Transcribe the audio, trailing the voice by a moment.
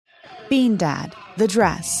Bean Dad, The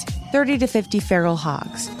Dress, 30 to 50 Feral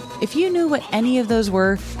Hogs. If you knew what any of those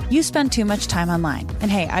were, you spend too much time online.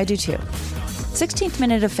 And hey, I do too. 16th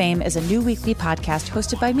Minute of Fame is a new weekly podcast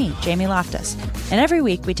hosted by me, Jamie Loftus. And every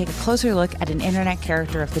week we take a closer look at an internet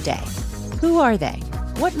character of the day. Who are they?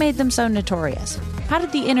 What made them so notorious? How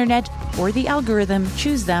did the internet or the algorithm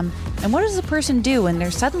choose them? And what does a person do when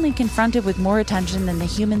they're suddenly confronted with more attention than the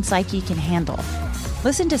human psyche can handle?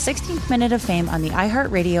 Listen to 16th Minute of Fame on the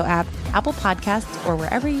iHeartRadio app, Apple Podcasts, or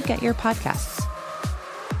wherever you get your podcasts.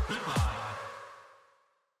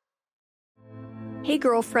 Hey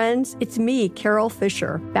girlfriends, it's me, Carol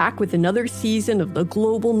Fisher, back with another season of the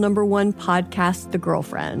global #1 podcast, The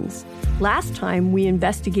Girlfriends. Last time, we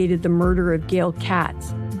investigated the murder of Gail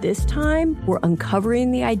Katz. This time, we're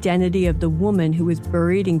uncovering the identity of the woman who was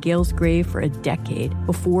buried in Gail's grave for a decade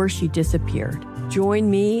before she disappeared.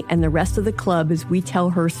 Join me and the rest of the club as we tell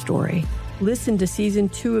her story. Listen to Season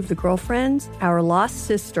 2 of The Girlfriends, Our Lost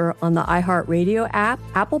Sister on the iHeartRadio app,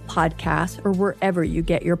 Apple Podcasts, or wherever you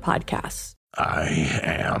get your podcasts. I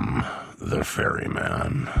am the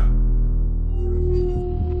ferryman.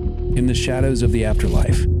 In the shadows of the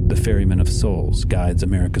afterlife, the Ferryman of Souls guides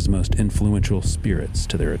America's most influential spirits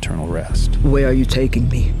to their eternal rest. Where are you taking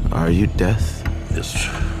me? Are you death? This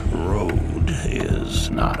road is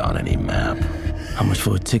not on any map. How much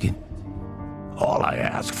for a ticket? All I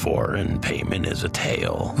ask for in payment is a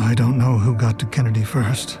tale. I don't know who got to Kennedy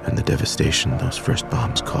first. And the devastation those first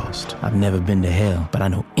bombs caused. I've never been to hell, but I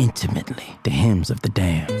know intimately the hymns of the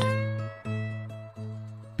damned.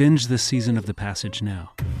 Binge this season of The Passage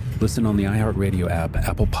now. Listen on the iHeartRadio app,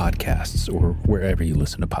 Apple Podcasts, or wherever you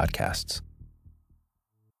listen to podcasts.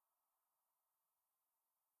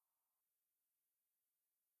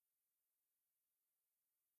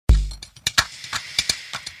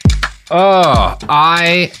 Oh,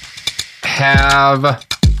 I have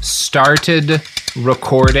started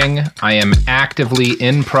recording. I am actively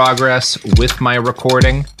in progress with my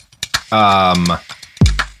recording.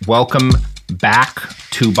 Welcome back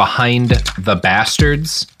to Behind the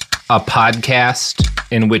Bastards, a podcast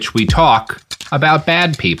in which we talk about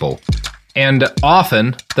bad people. And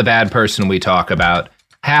often the bad person we talk about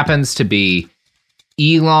happens to be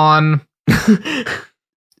Elon.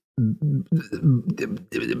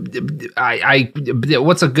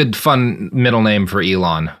 What's a good fun middle name for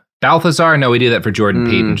Elon? Balthazar? No, we do that for Jordan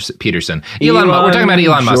Peterson. Elon, we're talking about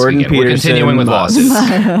Elon Musk again. Peterson, we're continuing with lawsuits.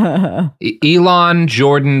 Elon,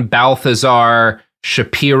 Jordan, Balthazar,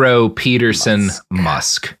 Shapiro, Peterson,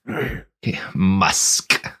 Musk.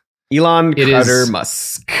 Elon Crowder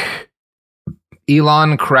Musk.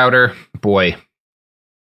 Elon Crowder, boy.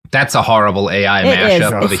 That's a horrible AI mashup of a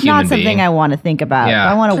human being. It's not something I want to think about.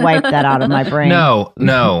 Yeah. I want to wipe that out of my brain. No.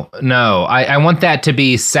 I want that to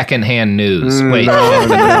be secondhand news. Wait,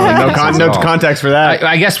 no context for that.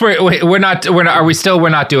 I guess we're not. Are we still? We're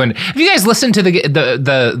not doing. Have you guys listened to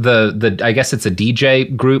the I guess it's a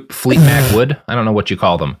DJ group, Fleet Mac Wood. I don't know what you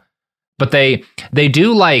call them, but they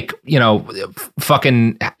do like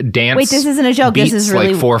fucking dance. Wait, this isn't a joke. This is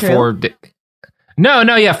really like true. No,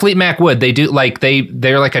 yeah, Fleet Mac Wood. They do like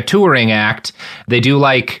they're like a touring act. They do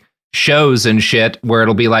like shows and shit where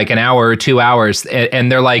it'll be like an hour or 2 hours,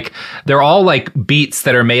 and they're all like beats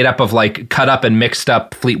that are made up of like cut up and mixed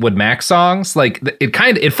up Fleetwood Mac songs. Like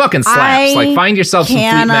it fucking slaps. Like find yourself some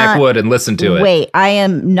Fleet Mac Wood and listen to it. Wait, I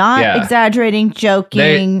am not exaggerating,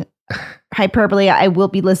 joking, hyperbole. I will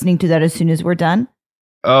be listening to that as soon as we're done.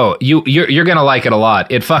 Oh, you're gonna like it a lot.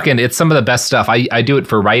 It's some of the best stuff. I do it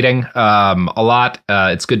for writing a lot.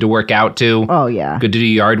 It's good to work out too. Oh yeah, good to do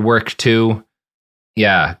yard work too.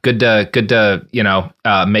 Yeah, good to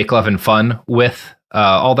make love and fun with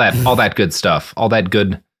all that good stuff. All that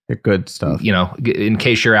good stuff. In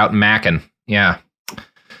case you're out macking. Yeah.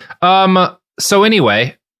 So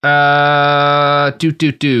anyway,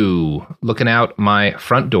 looking out my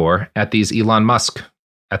front door at this Elon Musk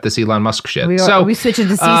shit. Are we switching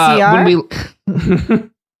to CCR?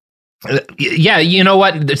 Yeah, you know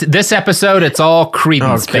what? This episode, it's all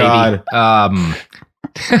Credence, baby.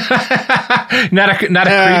 Not a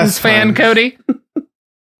Credence fan, Cody?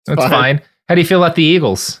 That's fine. How do you feel about the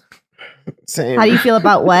Eagles? Same. How do you feel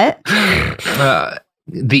about what?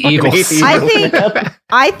 The Eagles.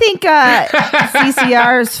 I think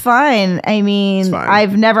CCR is fine. I mean,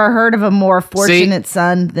 I've never heard of a more fortunate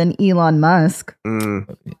son than Elon Musk.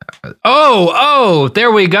 Oh,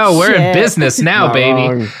 there we go. We're in business now,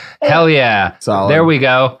 baby. Hell yeah. Solid. There we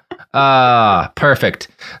go. Perfect.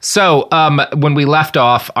 So, when we left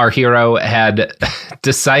off, our hero had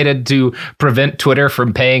decided to prevent Twitter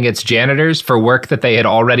from paying its janitors for work that they had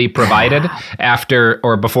already provided after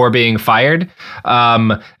or before being fired.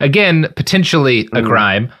 Again, potentially a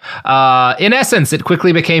crime. In essence, it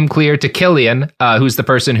quickly became clear to Killian, who's the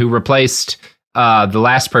person who replaced the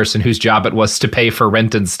last person whose job it was to pay for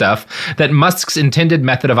rent and stuff, that Musk's intended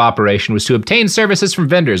method of operation was to obtain services from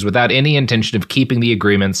vendors without any intention of keeping the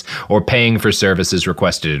agreements or paying for services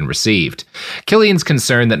requested and received. Killian's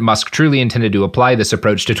concern that Musk truly intended to apply this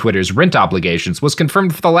approach to Twitter's rent obligations was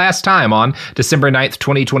confirmed for the last time on December 9th,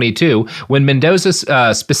 2022, when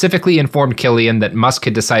Mendoza specifically informed Killian that Musk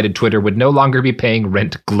had decided Twitter would no longer be paying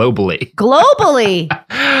rent globally. Globally?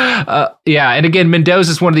 Yeah, and again,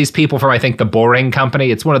 Mendoza is one of these people from, I think, the Boring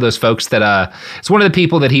Company. It's one of those folks that, it's one of the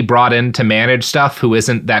people that he brought in to manage stuff who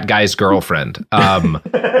isn't that guy's girlfriend.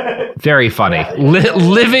 Very funny.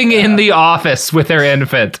 Living in the office with their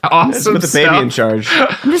infant. Awesome with the baby in charge.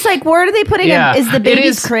 I'm just like, where are they putting him? Is the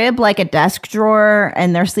baby's crib like a desk drawer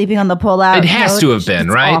and they're sleeping on the pull-out? It has to have been,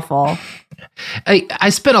 right? Awful.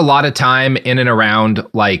 I spent a lot of time in and around,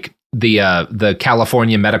 like, the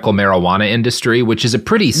California medical marijuana industry, which is a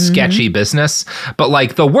pretty sketchy business, but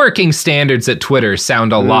like the working standards at Twitter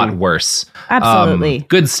sound a lot worse. Absolutely.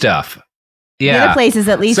 Good stuff. Yeah. The other places,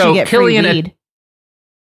 at least you get free weed.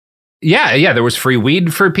 Yeah, there was free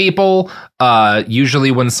weed for people.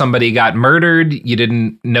 Usually when somebody got murdered, you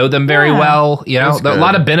didn't know them very well. You know, a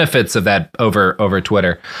lot of benefits of that over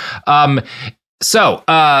Twitter.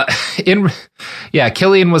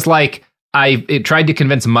 Killian was like, it tried to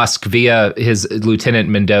convince Musk via his lieutenant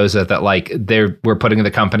Mendoza that like they were putting the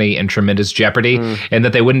company in tremendous jeopardy and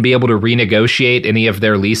that they wouldn't be able to renegotiate any of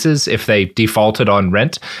their leases if they defaulted on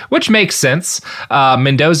rent, which makes sense.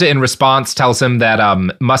 Mendoza in response tells him that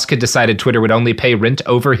Musk had decided Twitter would only pay rent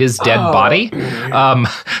over his dead body.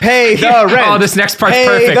 Pay the rent. Oh, this next part's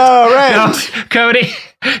perfect. The rent. No, Cody.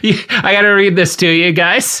 I gotta read this to you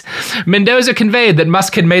guys. Mendoza conveyed that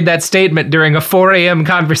Musk had made that statement during a 4 a.m.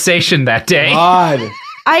 conversation that day. God.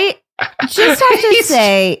 I just have to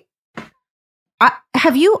say,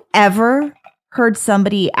 have you ever heard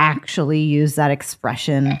somebody actually use that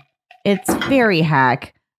expression? It's very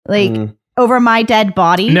hack. Like, over my dead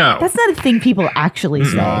body? No. That's not a thing people actually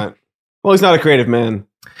say. Well, he's not a creative man.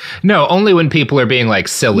 No, only when people are being like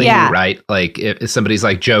silly, right? Like if somebody's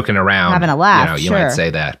like joking around, having a laugh, you might say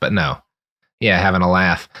that, but no. Yeah, having a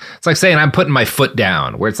laugh. It's like saying I'm putting my foot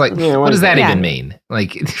down, where it's like, what does that even mean?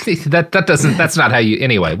 Like that's not how you,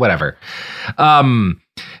 anyway, whatever.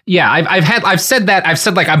 I've said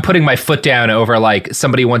like I'm putting my foot down over like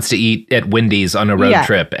somebody wants to eat at Wendy's on a road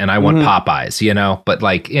trip and I want Popeyes, you know, but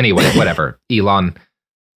like, anyway, whatever. Elon,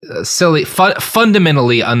 silly,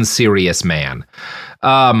 fundamentally unserious man.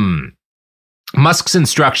 Musk's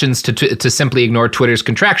instructions to simply ignore Twitter's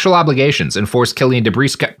contractual obligations and force Killian to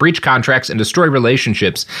breach contracts and destroy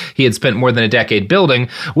relationships he had spent more than a decade building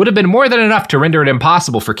would have been more than enough to render it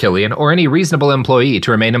impossible for Killian or any reasonable employee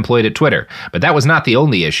to remain employed at Twitter. But that was not the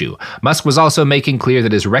only issue. Musk was also making clear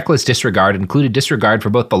that his reckless disregard included disregard for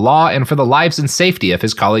both the law and for the lives and safety of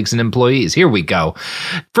his colleagues and employees. Here we go.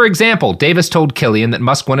 For example, Davis told Killian that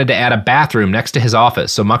Musk wanted to add a bathroom next to his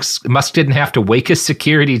office so Musk didn't have to wake his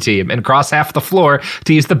security team and cross half the floor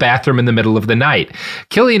to use the bathroom in the middle of the night.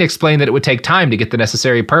 Killian explained that it would take time to get the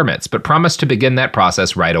necessary permits, but promised to begin that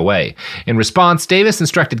process right away. In response, Davis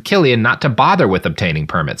instructed Killian not to bother with obtaining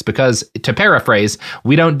permits because, to paraphrase,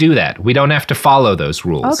 we don't do that. We don't have to follow those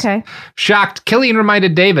rules. Okay. Shocked, Killian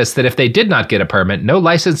reminded Davis that if they did not get a permit, no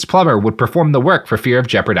licensed plumber would perform the work for fear of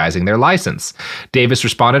jeopardizing their license. Davis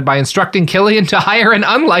responded by instructing Killian to hire an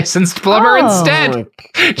unlicensed plumber instead.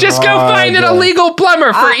 Just go find an illegal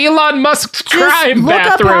plumber for Elon Musk's crime look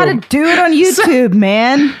bathroom. Up how to do it on YouTube,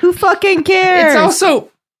 man. Who fucking cares? It's also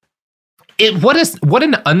what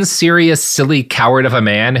an unserious, silly coward of a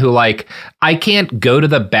man who, like, I can't go to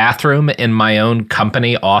the bathroom in my own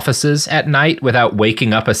company offices at night without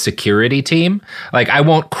waking up a security team. Like, I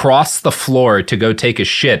won't cross the floor to go take a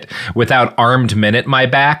shit without armed men at my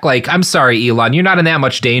back. Like, I'm sorry, Elon, you're not in that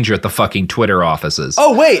much danger at the fucking Twitter offices.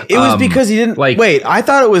 Oh, wait, it was because he didn't, like, wait, I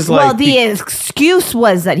thought it was like... Well, the excuse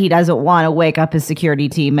was that he doesn't want to wake up his security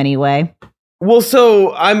team anyway. Well,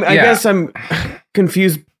 so I guess I'm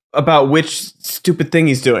confused about which stupid thing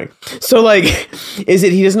he's doing. So, like, is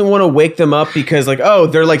it he doesn't want to wake them up because, like, oh,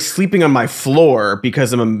 they're, like, sleeping on my floor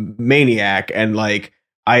because I'm a maniac and, like,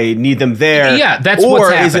 I need them there? Yeah, that's what's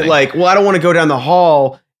happening. Or is it like, well, I don't want to go down the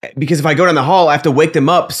hall because if I go down the hall, I have to wake them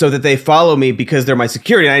up so that they follow me because they're my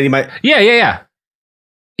security and I need my... Yeah.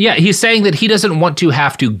 Yeah, he's saying that he doesn't want to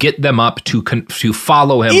have to get them up to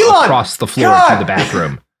follow him Elon! across the floor to the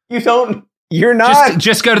bathroom. You're not.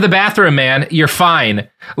 Just go to the bathroom, man. You're fine.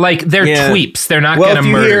 Like, they're tweeps. They're not going to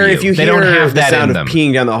murder you. If you they hear don't have the that sound in of them.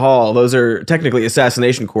 peeing down the hall, those are technically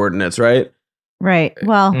assassination coordinates, right? Right.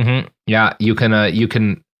 Well, Yeah, you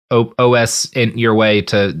can OS in your way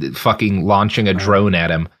to fucking launching a drone at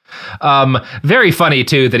him. Very funny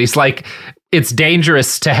too that he's like, it's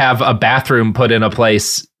dangerous to have a bathroom put in a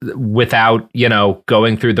place without,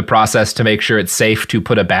 going through the process to make sure it's safe to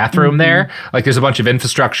put a bathroom there. Like, there's a bunch of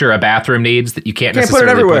infrastructure a bathroom needs that you can't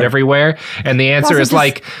necessarily put everywhere. And the answer is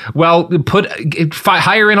hire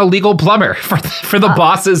an illegal plumber for the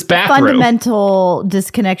boss's bathroom. Fundamental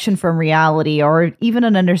disconnection from reality, or even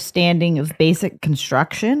an understanding of basic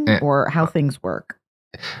construction or how things work.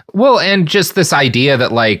 Well, and just this idea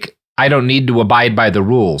that, like, I don't need to abide by the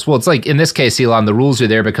rules. Well, it's like, in this case, Elon, the rules are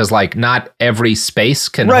there because, like, not every space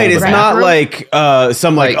can hold it's a bathroom. not like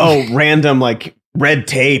some random like red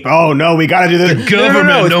tape. Oh no, we got to do this. The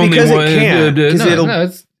government no, only because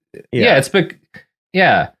it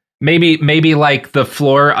can't. Maybe like the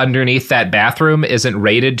floor underneath that bathroom isn't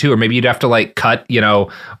rated to, or maybe you'd have to like cut,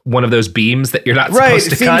 one of those beams that you're not supposed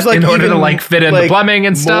to cut in order to like fit in the plumbing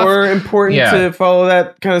and stuff. More important to follow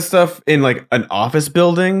that kind of stuff in like an office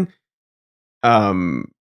building.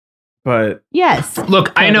 But yes,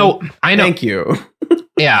 look, I know. Thank you.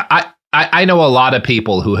 Yeah, I know a lot of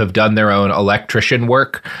people who have done their own electrician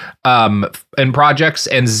work in projects,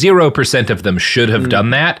 and 0% of them should have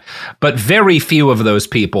done that. But very few of those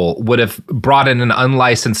people would have brought in an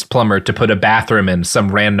unlicensed plumber to put a bathroom in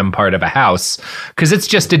some random part of a house, because it's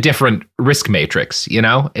just a different risk matrix.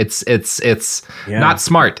 It's not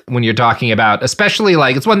smart when you're talking about, especially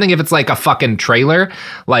like, it's one thing if it's like a fucking trailer,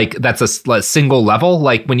 like that's a single level.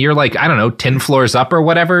 Like when you're like, I don't know, 10 floors up or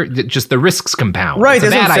whatever, just the risks compound. Right,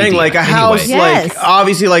 that's what I'm saying. Idea. Like a house, like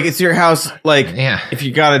obviously, like it's your house. Like if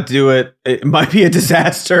you got to do it, it might be a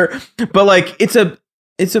disaster. But like it's a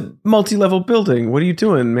multi-level building. What are you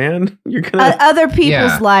doing, man? You're gonna other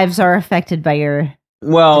people's lives are affected by your.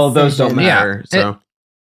 Well, those don't matter. So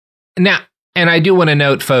now. And I do want to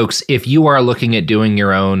note, folks, if you are looking at doing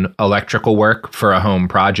your own electrical work for a home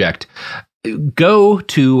project, go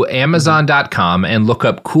to Amazon.com and look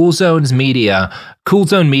up Cool Zone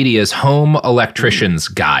Media's Home Electrician's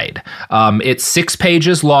Guide. It's 6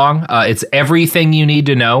 pages long. It's everything you need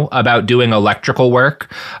to know about doing electrical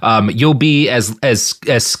work. You'll be as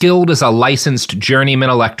skilled as a licensed journeyman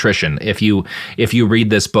electrician if you read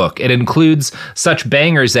this book. It includes such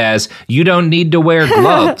bangers as you don't need to wear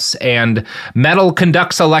gloves and metal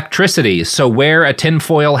conducts electricity, so wear a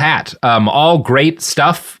tinfoil hat. All great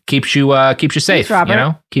stuff. Keeps you safe.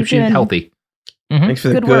 Thanks, keeps you healthy. Thanks for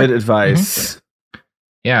the good advice.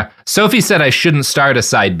 Yeah. Sophie said I shouldn't start a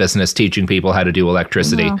side business teaching people how to do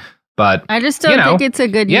electricity, but I just don't think it's a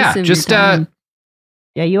good use of your time.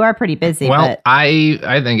 Yeah, you are pretty busy. Well, but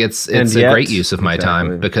I think it's a great use of my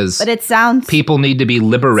time because but it sounds people need to be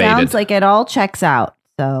liberated. Sounds like it all checks out.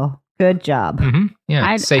 So good job. Mm-hmm. Yeah,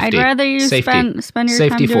 I'd rather you spend your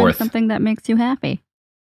time doing something that makes you happy.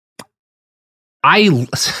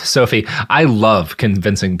 Sophie, I love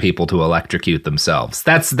convincing people to electrocute themselves.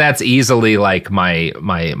 That's easily like my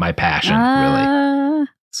passion, really.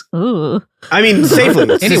 Ooh. I mean,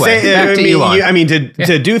 safely. Anyway, back to Elon.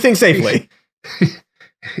 To do things safely.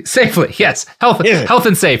 Safely, yes. Health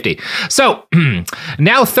and safety. So,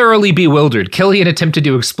 now thoroughly bewildered, Killian attempted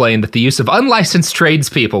to explain that the use of unlicensed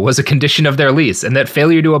tradespeople was a condition of their lease, and that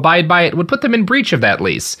failure to abide by it would put them in breach of that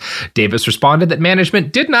lease. Davis responded that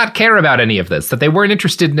management did not care about any of this, that they weren't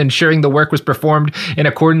interested in ensuring the work was performed in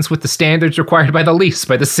accordance with the standards required by the lease,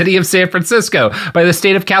 by the city of San Francisco, by the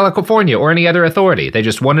state of California, or any other authority. They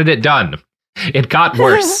just wanted it done. It got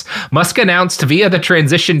worse. Musk announced via the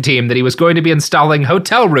transition team that he was going to be installing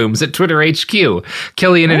hotel rooms at Twitter HQ.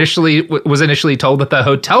 Killian was initially told that the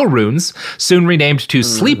hotel rooms, soon renamed to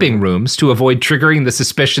sleeping rooms to avoid triggering the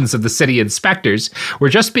suspicions of the city inspectors, were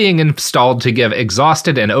just being installed to give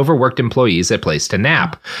exhausted and overworked employees a place to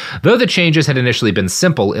nap. Though the changes had initially been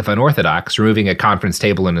simple, if unorthodox, removing a conference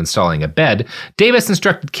table and installing a bed, Davis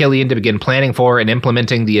instructed Killian to begin planning for and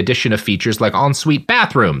implementing the addition of features like ensuite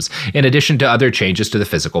bathrooms, in addition to other changes to the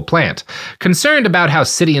physical plant. Concerned about how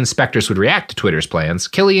city inspectors would react to Twitter's plans,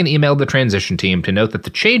 Killian emailed the transition team to note that the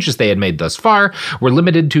changes they had made thus far were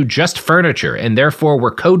limited to just furniture and therefore were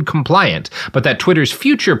code compliant, but that Twitter's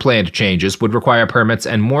future planned changes would require permits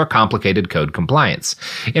and more complicated code compliance.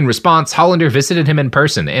 In response, Hollander visited him in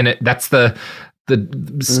person, and that's the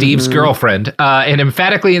Steve's girlfriend, and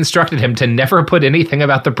emphatically instructed him to never put anything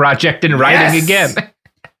about the project in writing again.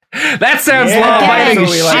 That sounds law-abiding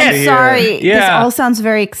as shit. I'm sorry. Yeah. This all sounds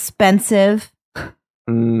very expensive.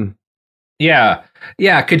 Yeah.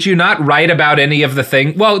 Yeah. Could you not write about any of the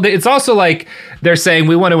thing? Well, it's also like they're saying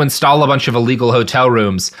we want to install a bunch of illegal hotel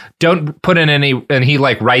rooms. Don't put in any. And he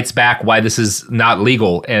like writes back why this is not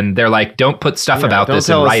legal. And they're like, don't put stuff about this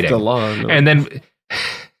in writing. The law, no. And then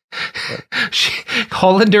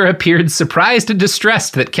Hollander appeared surprised and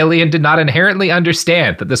distressed that Killian did not inherently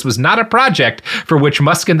understand that this was not a project for which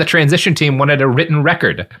Musk and the transition team wanted a written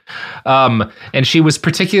record. And she was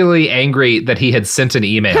particularly angry that he had sent an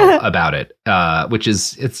email about it, which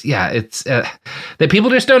is, that people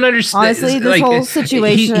just don't understand. Honestly, this whole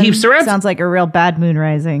situation he sounds like a real bad moon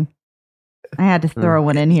rising. I had to throw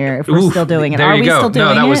one in here if we're still doing it. There you go. Still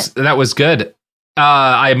doing that was good.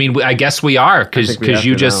 I mean, I guess we are because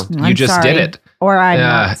you just did it, or I'm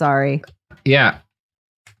not sorry. Yeah,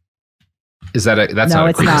 is that that's no? Not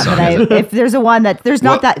It's not. song, But if there's a one that there's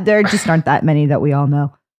not that there just aren't that many that we all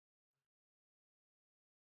know.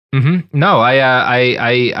 Mm-hmm. No, I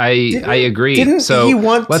agree. Didn't he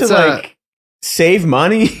want to save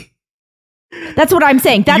money? That's what I'm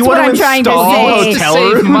saying. That's what I'm trying to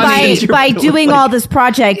say. By doing all this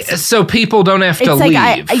project, so people don't have to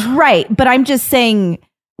leave. Right, but I'm just saying,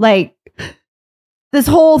 like, this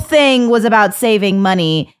whole thing was about saving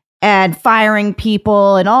money and firing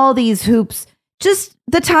people and all these hoops. Just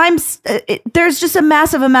the times, there's just a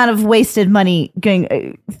massive amount of wasted money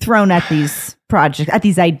getting thrown at these projects, at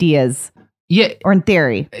these ideas. Yeah, or in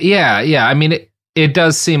theory. Yeah. I mean, it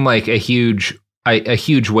does seem like a huge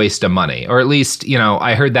waste of money, or at least,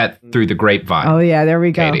 I heard that through the grapevine. Oh yeah, there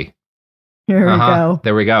we go. Katie. Here we go.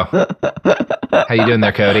 There we go. How you doing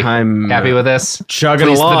there, Cody? I'm happy with this. Chugging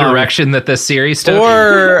along. The direction that this series took.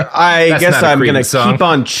 Or I guess I'm going to keep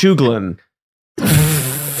on chuggling.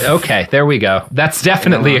 Okay, there we go. That's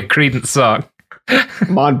definitely a Creedence song.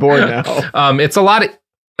 I'm on board now. It's a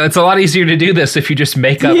lot easier to do this if you just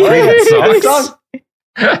make up Creedence songs.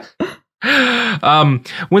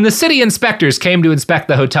 When the city inspectors came to inspect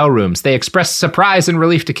the hotel rooms, they expressed surprise and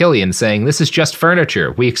relief to Killian, saying, "This is just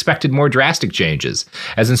furniture. We expected more drastic changes."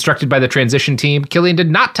 As instructed by the transition team, Killian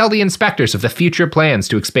did not tell the inspectors of the future plans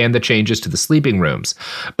to expand the changes to the sleeping rooms.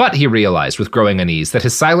 But he realized with growing unease that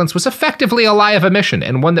his silence was effectively a lie of omission,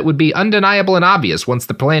 and one that would be undeniable and obvious once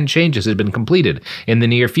the planned changes had been completed in the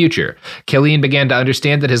near future. Killian began to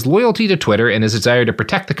understand that his loyalty to Twitter and his desire to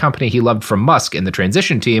protect the company he loved from Musk and the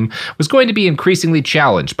transition team was going to be increasingly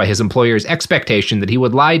challenged by his employer's expectation that he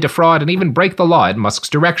would lie, defraud, and even break the law in Musk's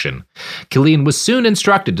direction. Killian was soon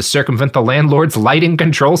instructed to circumvent the landlord's lighting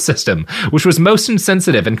control system, which was most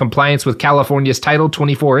insensitive in compliance with California's Title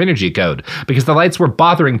 24 Energy Code, because the lights were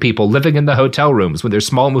bothering people living in the hotel rooms when their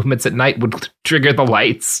small movements at night would trigger the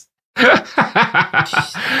lights.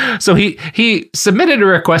 So he submitted a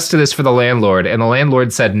request to this for the landlord, and the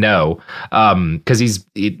landlord said no, because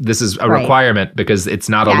this is a requirement because it's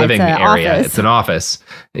not a living area, it's an office.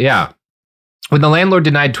 Yeah. When the landlord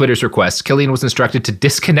denied Twitter's request, Killian was instructed to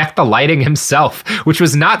disconnect the lighting himself, which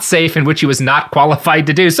was not safe and which he was not qualified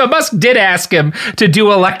to do. So Musk did ask him to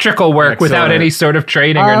do electrical work without any sort of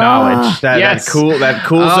training or knowledge. That cool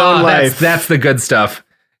zone life. That's the good stuff.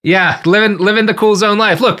 Yeah, living the cool zone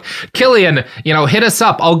life. Look, Killian, hit us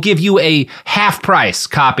up. I'll give you a half price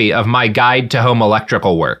copy of my guide to home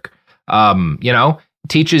electrical work.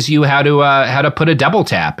 Teaches you how to put a double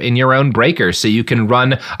tap in your own breaker so you can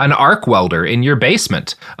run an arc welder in your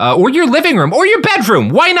basement or your living room or your bedroom.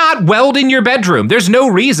 Why not weld in your bedroom? There's no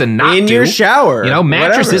reason not in to. Your shower.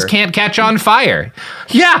 Mattresses can't catch on fire.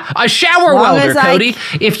 Yeah, a shower welder, Cody.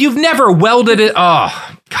 If you've never welded it,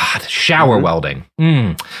 oh God, shower welding.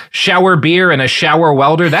 Shower beer and a shower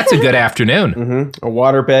welder. That's a good afternoon. A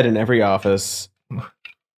waterbed in every office.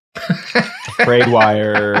 Braid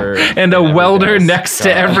wire. And a welder next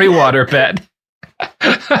to every waterbed.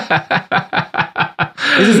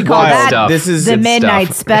 This is wild. This is the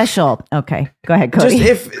midnight special. Okay, go ahead, Cody.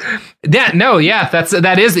 They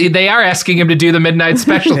are asking him to do the midnight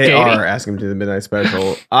special. They are asking him to do the midnight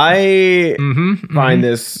special. I find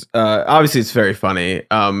this obviously it's very funny.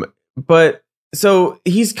 But so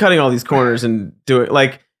he's cutting all these corners and doing all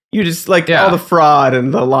the fraud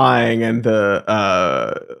and the lying and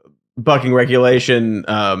the bucking regulation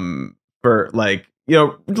for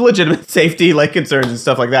legitimate safety concerns and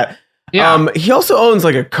stuff like that. Yeah. He also owns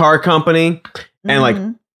a car company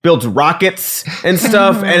and builds rockets and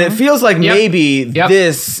stuff. And it feels like maybe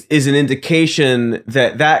this is an indication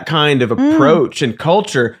that kind of approach and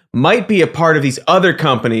culture might be a part of these other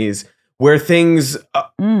companies where things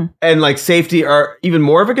and safety are even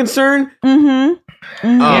more of a concern.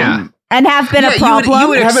 Yeah. And have been a problem. You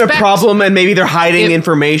would having a problem, and maybe they're hiding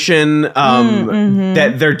information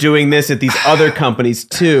that they're doing this at these other companies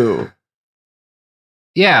too.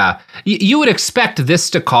 Yeah, you would expect this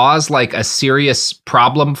to cause like a serious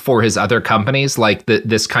problem for his other companies, like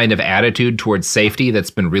this kind of attitude towards safety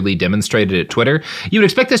that's been really demonstrated at Twitter. You would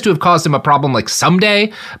expect this to have caused him a problem like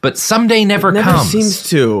someday, but someday never comes. Never seems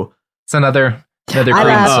to. It's another great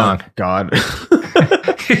song. Oh, God.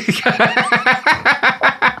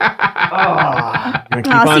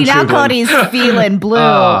 See, now Cody's feeling blue.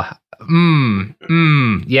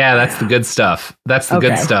 Yeah, that's the good stuff. That's the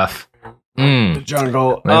good stuff. The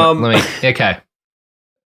jungle. Let me. Okay.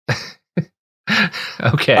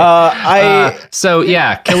 Okay. So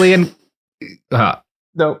yeah, Killian.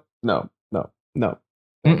 No.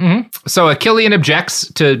 So Killian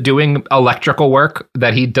objects to doing electrical work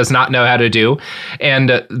that he does not know how to do,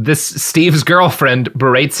 and this Steve's girlfriend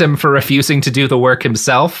berates him for refusing to do the work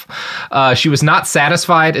himself. She was not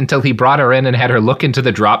satisfied until he brought her in and had her look into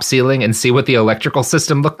the drop ceiling and see what the electrical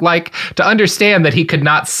system looked like to understand that he could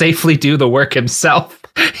not safely do the work himself.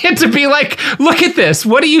 And to be like, look at this.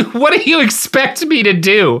 What do you expect me to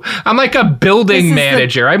do? I'm like a building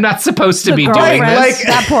manager. I'm not supposed to be doing this. Like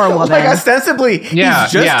that poor woman. Like ostensibly,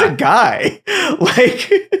 he's just a guy.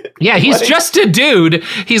 He's just a dude.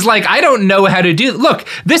 He's like, I don't know how to do. Look,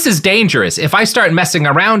 this is dangerous. If I start messing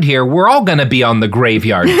around here, we're all gonna be on the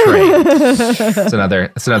graveyard train. It's another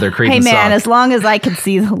Creedence Hey man, song. as long as I can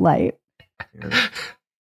see the light.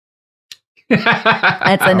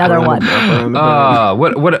 That's another one.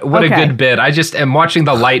 What a good bit. I just am watching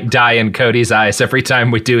the light die in Cody's eyes every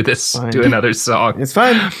time we do this. Do another song. It's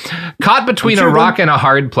fine. Caught between a rock and a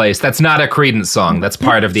hard place. That's not a Creedence song. That's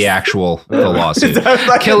part of the lawsuit.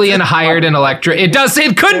 Killian hired an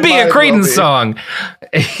It could be a Creedence song.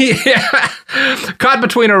 Caught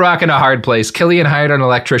between a rock and a hard place, Killian hired an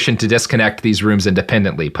electrician to disconnect these rooms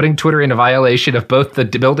independently, putting Twitter in a violation of both the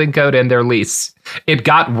building code and their lease. It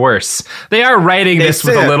got worse. They are writing this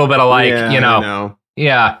with a little bit of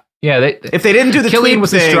if they didn't do the Killian tweet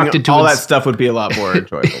was thing, instructed to all that stuff would be a lot more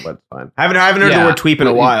enjoyable. That's fine. I haven't heard the word tweep in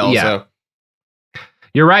a while. So.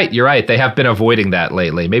 You're right. They have been avoiding that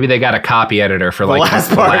lately. Maybe they got a copy editor for the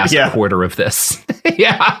last quarter of this.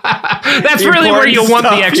 That's really where you want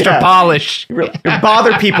the extra polish. You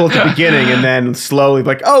bother people at the beginning and then slowly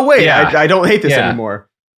like, oh wait, I don't hate this anymore.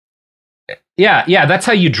 Yeah, that's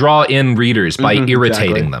how you draw in readers, by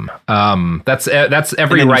irritating them. That's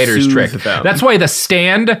every writer's trick. That's why the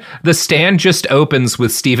stand just opens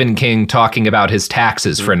with Stephen King talking about his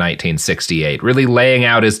taxes for 1968, really laying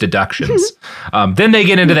out his deductions. Then they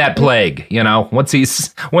get into that plague, once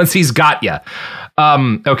he's got you.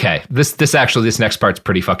 Okay, this next part's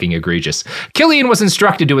pretty fucking egregious. Killian was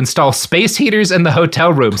instructed to install space heaters in the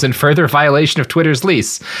hotel rooms in further violation of Twitter's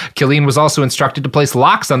lease. Killian was also instructed to place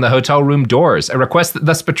locks on the hotel room doors, a request that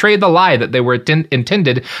thus betrayed the lie that they were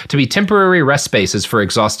intended to be temporary rest spaces for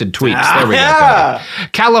exhausted tweets. There we go.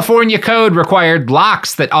 California code required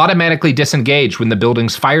locks that automatically disengage when the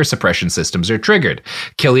building's fire suppression systems are triggered.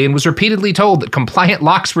 Killian was repeatedly told that compliant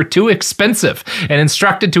locks were too expensive and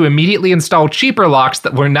instructed to immediately install cheaper locks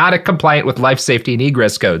that were not compliant with life safety and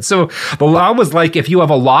egress codes. So the law was like, if you have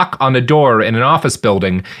a lock on a door in an office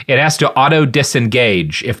building, it has to auto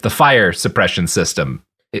disengage if the fire suppression system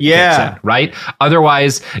kicks in, right?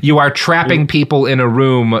 Otherwise, you are trapping people in a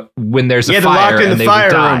room when there's a fire and they would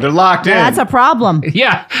die. They're locked in. That's a problem.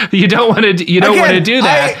 Yeah, you don't want to do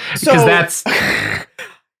that because that's.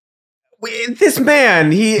 This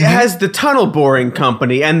man, he has the tunnel boring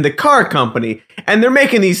company and the car company, and they're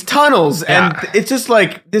making these tunnels, and it's just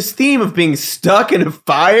like this theme of being stuck in a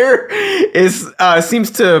fire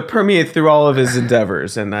seems to permeate through all of his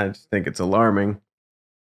endeavors, and I just think it's alarming.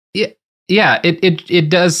 Yeah, it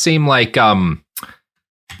does seem like the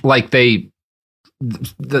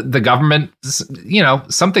government,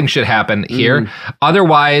 something should happen here.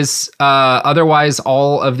 Otherwise,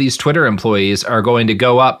 all of these Twitter employees are going to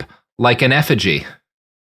go up like an effigy.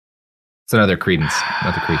 It's another Creedence.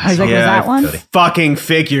 I was like, was that one? Fucking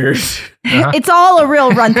figures. It's all a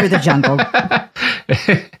real run through the jungle.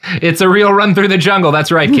 It's a real run through the jungle.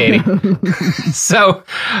 That's right, Katie. So,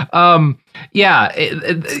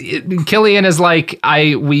 Killian is like,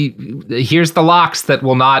 here's the locks that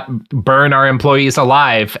will not burn our employees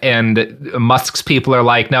alive. And Musk's people are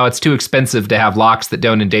like, no, it's too expensive to have locks that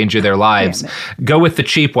don't endanger their lives. Go with the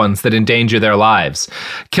cheap ones that endanger their lives.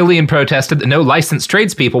 Killian protested that no licensed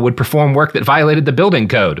tradespeople would perform work that violated the building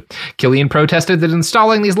code. Killian protested that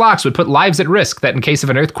installing these locks would put lives at risk, that in case of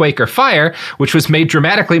an earthquake or fire, which was made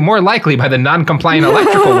dramatically more likely by the non-compliant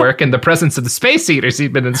electrical work and the presence of the space heaters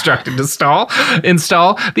he'd been instructed to install,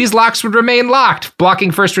 install, these locks would remain locked,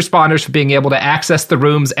 blocking first responders from being able to access the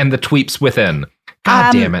rooms and the tweeps within.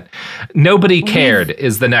 God damn it. Nobody cared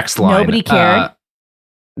is the next line. Nobody cared.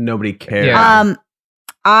 Nobody cared. Yeah.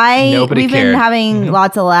 We've been having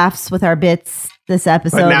lots of laughs with our bits this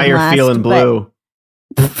episode. But now you're feeling blue.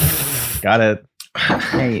 Got it.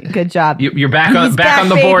 Hey, good job. You're back on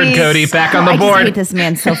the board, Cody. Back on the board. I hate this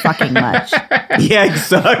man so fucking much. Yeah, he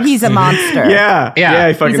sucks. He's a monster. Yeah,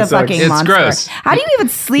 he fucking He's a sucks. fucking It's monster. gross. How do you even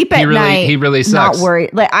sleep at night? He really sucks. Not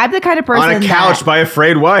worried. Like I'm the kind of person on a couch by a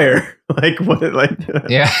frayed wire. Like what? Like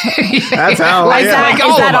yeah, that's how. Is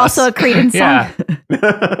that also a Creedence song?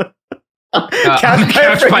 Yeah.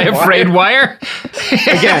 Couch by a frayed wire?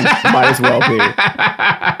 Again, might as well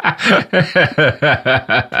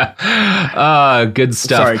be. Good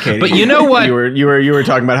stuff. Sorry, Katie. But you know what? You were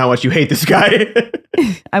talking about how much you hate this guy.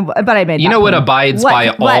 But I made. You know what abides by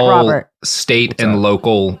all Robert? state and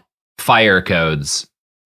local fire codes?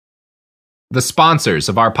 The sponsors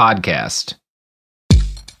of our podcast.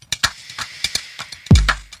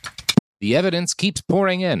 The evidence keeps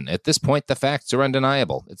pouring in. At this point, the facts are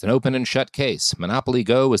undeniable. It's an open and shut case. Monopoly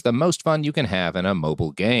Go is the most fun you can have in a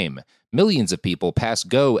mobile game. Millions of people pass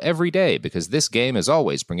Go every day because this game is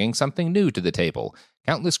always bringing something new to the table.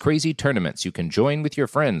 Countless crazy tournaments you can join with your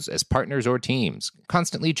friends as partners or teams.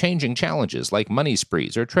 Constantly changing challenges like money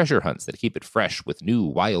sprees or treasure hunts that keep it fresh with new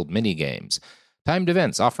wild mini-games. Timed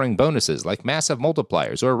events offering bonuses like massive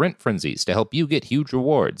multipliers or rent frenzies to help you get huge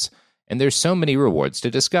rewards. And there's so many rewards to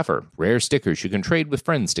discover. Rare stickers you can trade with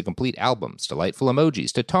friends to complete albums, delightful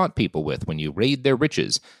emojis to taunt people with when you raid their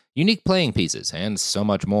riches, unique playing pieces, and so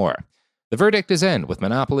much more. The verdict is in with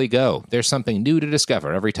Monopoly Go. There's something new to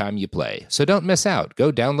discover every time you play. So don't miss out.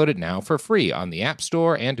 Go download it now for free on the App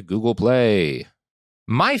Store and Google Play.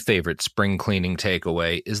 My favorite spring cleaning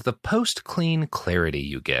takeaway is the post-clean clarity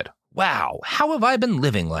you get. Wow, how have I been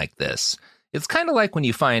living like this? It's kind of like when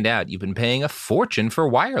you find out you've been paying a fortune for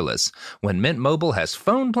wireless, when Mint Mobile has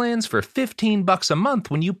phone plans for $15 a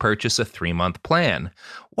month when you purchase a 3-month plan.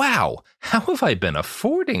 Wow, how have I been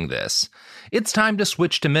affording this? It's time to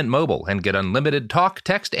switch to Mint Mobile and get unlimited talk,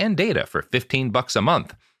 text, and data for $15 a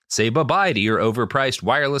month. Say bye-bye to your overpriced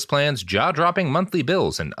wireless plans, jaw-dropping monthly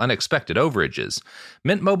bills, and unexpected overages.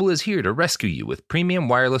 Mint Mobile is here to rescue you with premium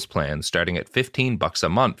wireless plans starting at $15 a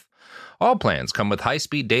month. All plans come with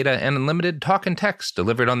high-speed data and unlimited talk and text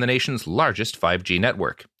delivered on the nation's largest 5G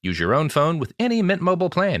network. Use your own phone with any Mint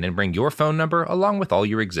Mobile plan and bring your phone number along with all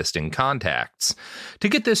your existing contacts. To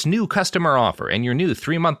get this new customer offer and your new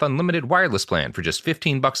 3-month unlimited wireless plan for just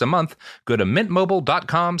 $15 a month, go to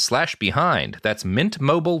mintmobile.com/behind. That's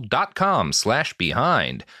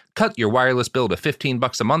mintmobile.com/behind. Cut your wireless bill to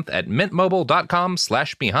 $15 a month at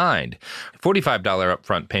mintmobile.com/behind. $45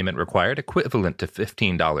 upfront payment required, equivalent to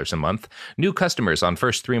 $15 a month. New customers on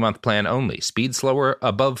first 3-month plan only. Speed slower,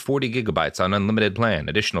 above 40 gigabytes on unlimited plan.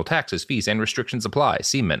 Additional taxes, fees, and restrictions apply.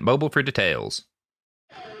 See Mint Mobile for details.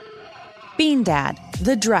 Bean Dad,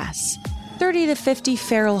 The Dress, 30 to 50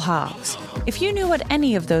 feral hogs. If you knew what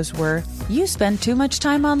any of those were, you spend too much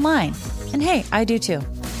time online. And hey, I do too.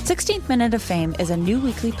 16th Minute of Fame is a new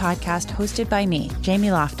weekly podcast hosted by me, Jamie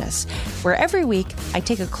Loftus, where every week I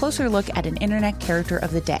take a closer look at an internet character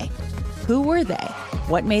of the day. Who were they?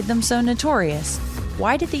 What made them so notorious?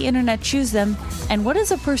 Why did the internet choose them? And what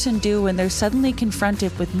does a person do when they're suddenly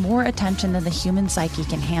confronted with more attention than the human psyche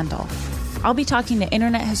can handle? I'll be talking to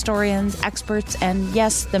internet historians, experts, and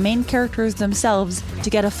yes, the main characters themselves to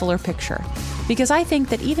get a fuller picture. Because I think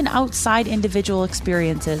that even outside individual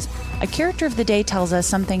experiences, a character of the day tells us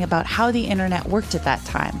something about how the internet worked at that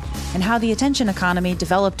time, and how the attention economy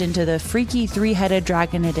developed into the freaky 3-headed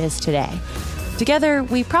dragon it is today. Together,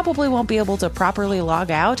 we probably won't be able to properly log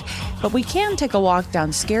out, but we can take a walk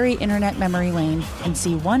down scary internet memory lane and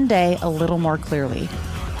see one day a little more clearly.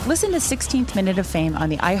 Listen to 16th Minute of Fame on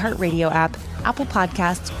the iHeartRadio app, Apple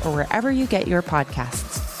Podcasts, or wherever you get your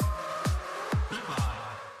podcasts.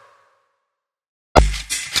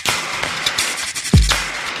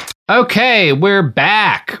 Okay, we're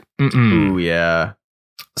back. Ooh, yeah.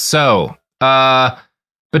 So,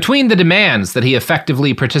 between the demands that he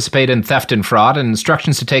effectively participate in theft and fraud and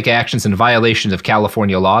instructions to take actions in violations of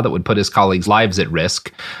California law that would put his colleagues' lives at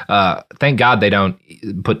risk, thank God they don't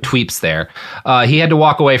put tweeps there, he had to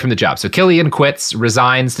walk away from the job. So Killian quits,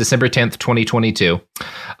 resigns December 10th, 2022.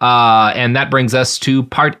 And that brings us to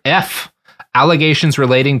part F. Allegations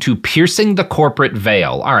relating to piercing the corporate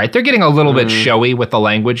veil. All right, they're getting a little bit showy with the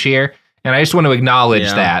language here, and I just want to acknowledge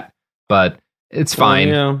that, but it's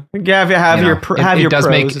fine. Well, have your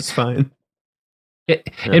pros, it's fine.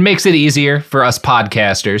 It makes it easier for us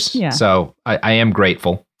podcasters, so I am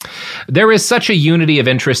grateful. There is such a unity of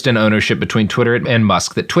interest and ownership between Twitter and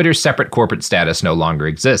Musk that Twitter's separate corporate status no longer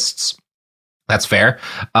exists. That's fair.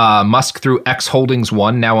 Musk, through X Holdings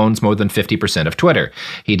One, now owns more than 50% of Twitter.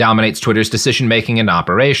 He dominates Twitter's decision-making and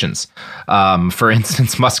operations. For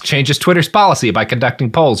instance, Musk changes Twitter's policy by conducting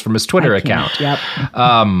polls from his Twitter account. Yep.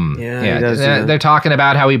 They're talking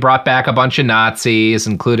about how he brought back a bunch of Nazis,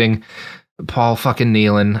 including Paul fucking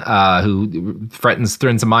Nealon, who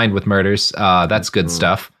threatens a mind with murders. That's good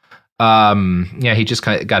stuff. He just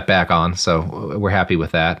got back on, so we're happy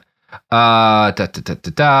with that. On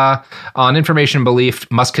information and belief,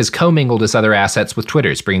 Musk has commingled his other assets with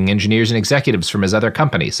Twitter's, bringing engineers and executives from his other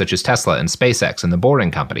companies, such as Tesla and SpaceX and The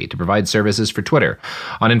Boring Company, to provide services for Twitter.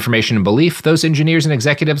 On information and belief, those engineers and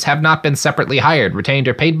executives have not been separately hired, retained,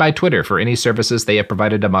 or paid by Twitter for any services they have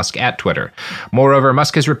provided to Musk at Twitter. Moreover,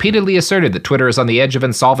 Musk has repeatedly asserted that Twitter is on the edge of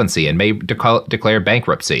insolvency and may declare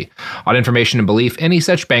bankruptcy. On information and belief, any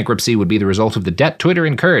such bankruptcy would be the result of the debt Twitter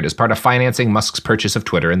incurred as part of financing Musk's purchase of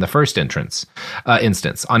Twitter in the first instance.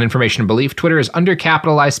 On information and belief, Twitter is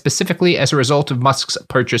undercapitalized specifically as a result of Musk's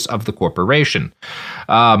purchase of the corporation.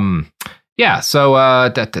 As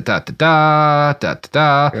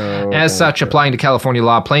such, applying to California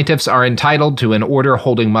law, plaintiffs are entitled to an order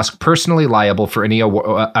holding Musk personally liable for any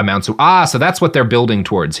amounts of... so that's what they're building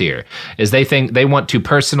towards here, is they think they want to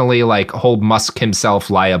personally hold Musk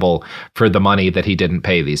himself liable for the money that he didn't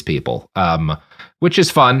pay these people, which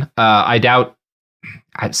is fun. I doubt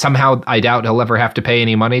he'll ever have to pay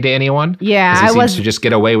any money to anyone. Yeah, he seems to just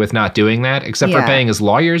get away with not doing that, except for paying his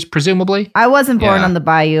lawyers, presumably. I wasn't born on the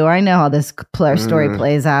bayou. I know how this story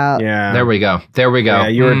plays out. Yeah, there we go. Yeah,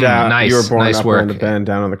 you were down. Nice, you were born nice up work. around the bend,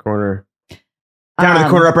 down on the corner. Down on the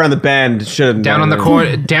corner, up around the bend. Down on the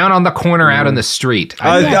corner, down on the corner, out on the street.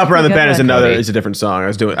 Up around the bend is a different song. I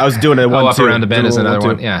was doing it. Up around the bend is another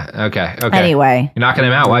one. Yeah. Okay. Anyway, you're knocking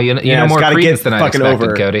him out. Well, you know more credence than I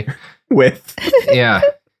expected, Cody. With yeah.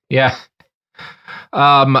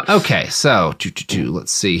 Okay, so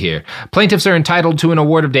let's see here. Plaintiffs are entitled to an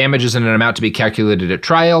award of damages in an amount to be calculated at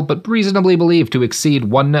trial, but reasonably believed to exceed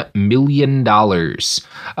 $1 million.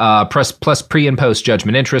 Plus pre and post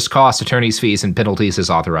judgment interest, costs, attorney's fees, and penalties as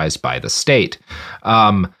authorized by the state.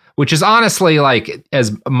 Which is honestly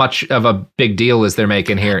as much of a big deal as they're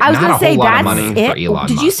making here. I was Not a say, whole lot of money it? for Elon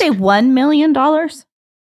Did Musk. you say $1 million?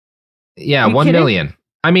 Yeah, $1 million.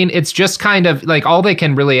 I mean, it's just kind of all they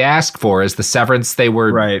can really ask for is the severance they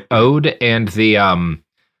were owed and the,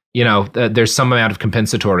 there's some amount of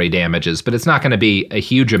compensatory damages, but it's not going to be a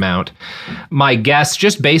huge amount. My guess,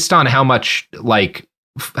 just based on how much,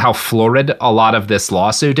 how florid a lot of this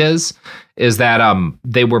lawsuit is that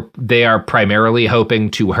they are primarily hoping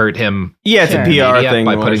to hurt him. Yeah, it's a PR thing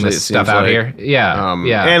by putting this stuff out here. Yeah,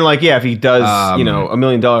 and if he does, $1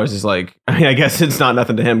 million is I guess it's not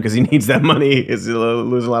nothing to him because he needs that money. He's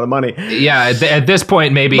losing a lot of money. Yeah, at this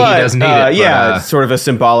point, maybe he doesn't need it. Yeah, it's sort of a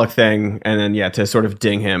symbolic thing, and then to sort of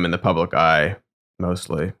ding him in the public eye,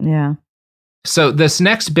 mostly. Yeah. So this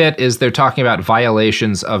next bit is they're talking about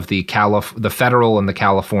violations of the federal and the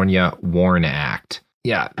California WARN Act.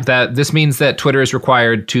 Yeah, this means that Twitter is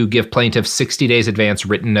required to give plaintiffs 60 days advance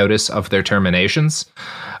written notice of their terminations.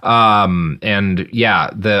 Obviously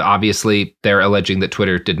they're alleging that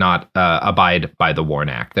Twitter did not abide by the WARN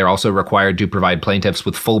Act. They're also required to provide plaintiffs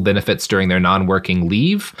with full benefits during their non-working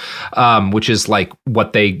leave, which is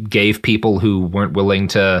what they gave people who weren't willing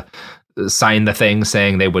to sign the thing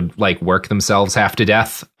saying they would work themselves half to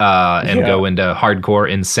death and go into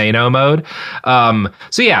hardcore insano mode.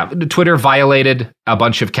 Twitter violated a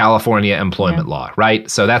bunch of California employment law, right?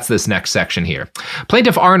 So that's this next section here.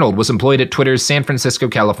 Plaintiff Arnold was employed at Twitter's San Francisco,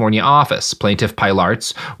 California office. Plaintiff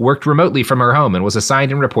Pilartz worked remotely from her home and was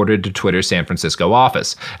assigned and reported to Twitter's San Francisco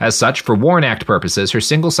office. As such, for WARN Act purposes, her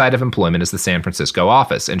single site of employment is the San Francisco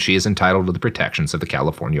office, and she is entitled to the protections of the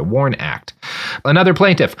California WARN Act. Another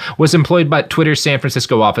plaintiff was employed by Twitter's San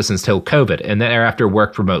Francisco office until COVID, and thereafter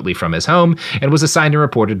worked remotely from his home and was assigned and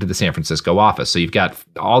reported to the San Francisco office. So you've got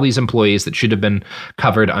all these employees that should have been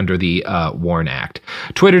covered under the WARN Act.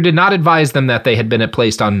 Twitter did not advise them that they had been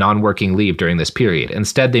placed on non-working leave during this period.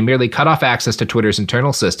 Instead, they merely cut off access to Twitter's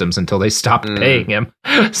internal systems until they stopped paying him.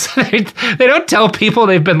 So they don't tell people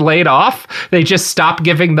they've been laid off. They just stop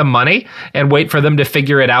giving them money and wait for them to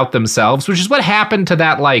figure it out themselves, which is what happened to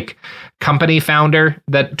that company founder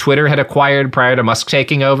that Twitter had acquired prior to Musk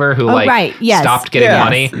taking over, who stopped getting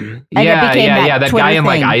money. That guy in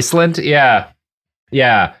Iceland.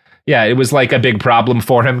 Yeah, it was a big problem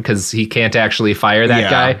for him because he can't actually fire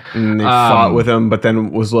that guy. And they fought with him, but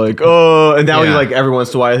then was and now he every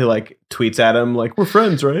once in a while he tweets at him we're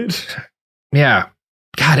friends, right? Yeah.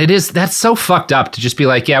 God, that's so fucked up to just be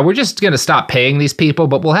like, yeah, we're just going to stop paying these people,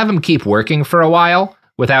 but we'll have them keep working for a while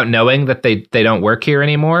without knowing that they don't work here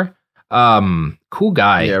anymore. Cool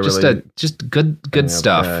guy. Yeah, just good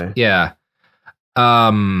stuff. Guy. Yeah.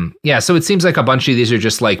 So it seems like a bunch of these are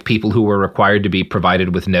just like people who were required to be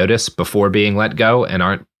provided with notice before being let go and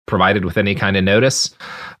aren't provided with any kind of notice.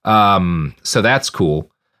 So that's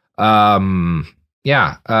cool. Let's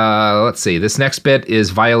see. This next bit is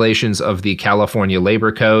violations of the California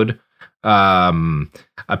Labor Code.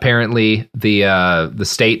 Apparently the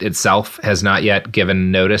state itself has not yet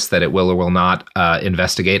given notice that it will or will not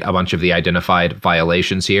investigate a bunch of the identified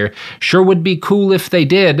violations here. Sure would be cool if they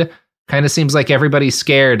did. Kind of seems like everybody's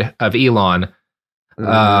scared of Elon.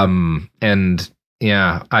 And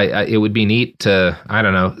yeah, it would be neat to, I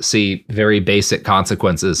don't know, see very basic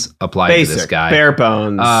consequences applied to this guy. Bare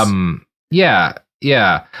bones.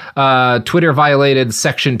 Twitter violated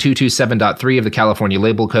Section 227.3 of the California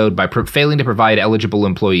Labor Code by failing to provide eligible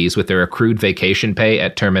employees with their accrued vacation pay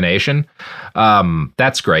at termination.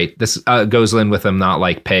 That's great. This goes in with them not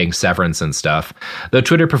like paying severance and stuff. Though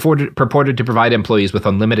Twitter purported to provide employees with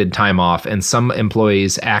unlimited time off, and some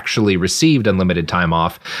employees actually received unlimited time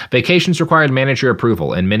off, vacations required manager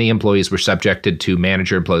approval, and many employees were subjected to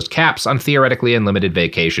manager-imposed caps on theoretically unlimited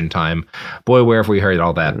vacation time. Boy, where have we heard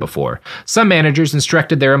all that before? Some managers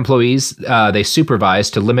instructed their employees they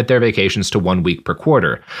supervised to limit their vacations to 1 week per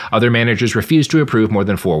quarter. Other managers refused to approve more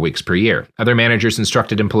than 4 weeks per year. Other managers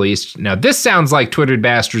instructed employees. Now, this sounds like Twitter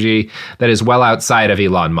bastardy that is well outside of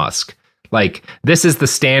Elon Musk. Like, this is the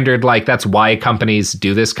standard, like, that's why companies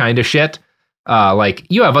do this kind of shit. Like,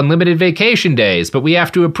 you have unlimited vacation days, but we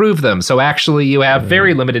have to approve them. So actually, you have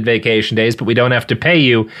very limited vacation days, but we don't have to pay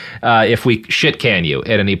you if we shit can you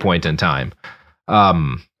at any point in time.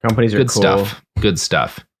 Companies are cool. Good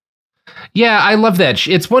stuff. Yeah, I love that.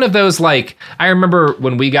 It's one of those, like, I remember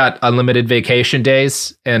when we got unlimited vacation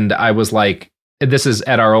days, and I was like, this is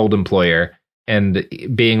at our old employer, and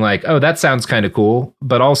being like, oh, that sounds kind of cool.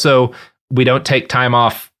 But also, we don't take time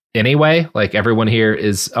off anyway. Like, everyone here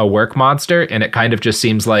is a work monster, and it kind of just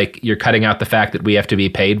seems like you're cutting out the fact that we have to be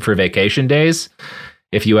paid for vacation days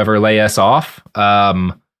if you ever lay us off.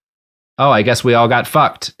 I guess we all got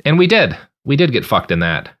fucked. And we did. We did get fucked in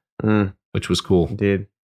that, which was cool. Indeed.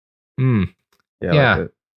 Yeah. Like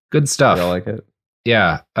good stuff. I like it.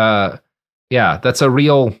 Yeah. That's a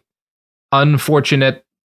real unfortunate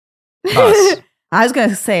us. I was going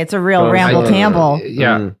to say it's a real ramble-tamble.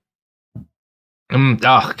 Oh,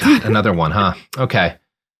 God, another one, huh? Okay.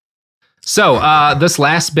 So this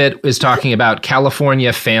last bit is talking about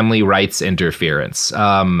California family rights interference.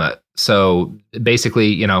 So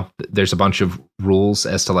basically, there's a bunch of rules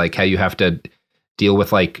as to like how you have to deal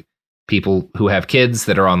with like people who have kids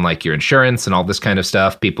that are on like your insurance and all this kind of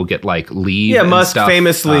stuff. People get like leave. Yeah, and Musk stuff,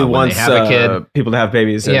 famously wants have a kid. People to have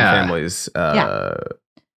babies and families. But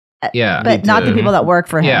not the people that work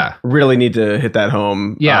for him. Yeah, really need to hit that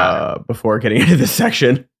home. Before getting into this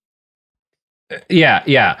section.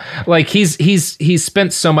 Yeah. Like he's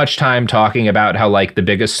spent so much time talking about how like the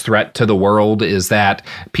biggest threat to the world is that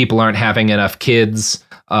people aren't having enough kids,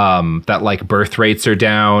 that like birth rates are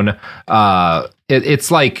down.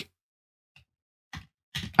 It's like,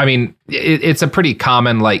 I mean, it's a pretty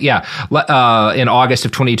common, like, in August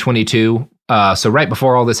of 2022, so right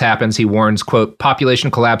before all this happens, he warns, quote, population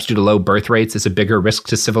collapse due to low birth rates is a bigger risk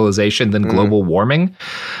to civilization than global warming.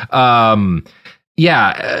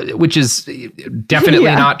 Which is definitely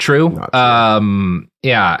not true.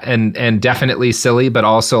 And definitely silly, but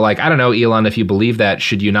also like, I don't know, Elon, if you believe that,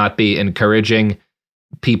 should you not be encouraging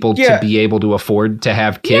people to be able to afford to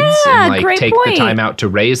have kids and like take the time out to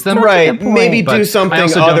raise them? Right. Maybe do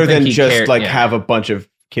something other than just have a bunch of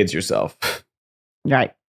kids yourself.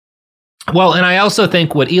 Right. Well, and I also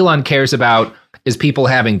think what Elon cares about is people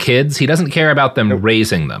having kids. He doesn't care about them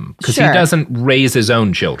raising them because he doesn't raise his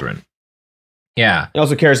own children. Yeah. He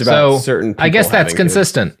also cares about certain people. I guess that's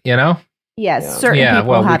consistent, Yes, certain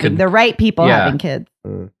people having the right people having kids.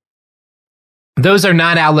 Those are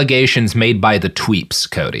not allegations made by the tweeps,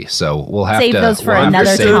 Cody. So we'll have save to those for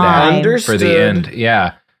another time. For the end.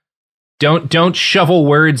 Yeah. Don't shovel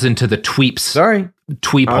words into the tweeps.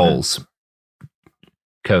 Tweep holes.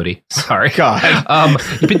 Cody. Sorry. God.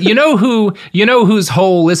 But you know whose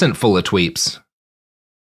hole isn't full of tweeps?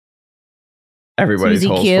 Everybody's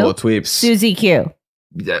hole's full of tweeps. Susie Q.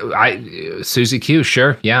 Susie Q,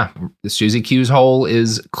 sure. Yeah. Susie Q's hole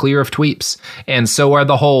is clear of tweeps. And so are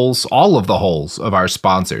the holes, all of the holes of our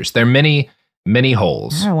sponsors. There are many, many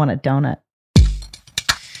holes. I want a donut.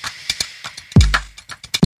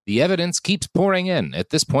 The evidence keeps pouring in. At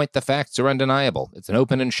this point, the facts are undeniable. It's an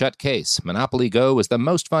open and shut case. Monopoly Go is the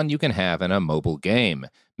most fun you can have in a mobile game.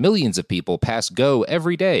 Millions of people pass Go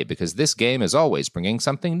every day because this game is always bringing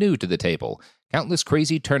something new to the table. Countless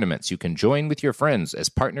crazy tournaments you can join with your friends as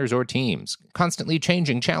partners or teams. Constantly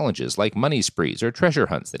changing challenges like money sprees or treasure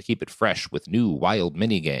hunts that keep it fresh with new wild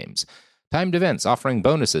mini-games. Timed events offering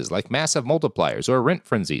bonuses like massive multipliers or rent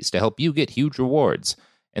frenzies to help you get huge rewards.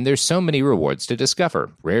 And there's so many rewards to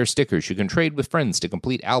discover. Rare stickers you can trade with friends to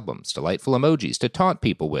complete albums, delightful emojis to taunt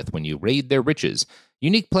people with when you raid their riches,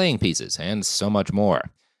 unique playing pieces, and so much more.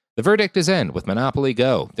 The verdict is in with Monopoly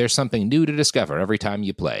Go. There's something new to discover every time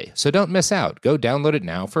you play. So don't miss out. Go download it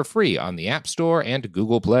now for free on the App Store and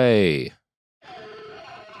Google Play.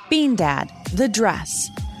 Bean Dad, The Dress,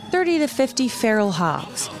 30 to 50 feral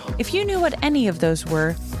hogs. If you knew what any of those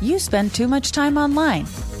were, you spend too much time online.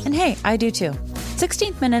 And hey, I do too.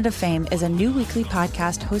 16th Minute of Fame is a new weekly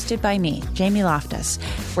podcast hosted by me, Jamie Loftus,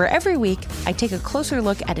 where every week I take a closer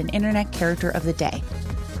look at an internet character of the day.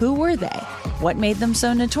 Who were they? What made them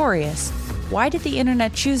so notorious? Why did the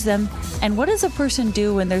internet choose them? And what does a person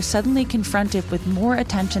do when they're suddenly confronted with more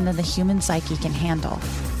attention than the human psyche can handle?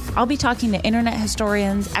 I'll be talking to internet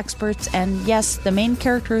historians, experts, and yes, the main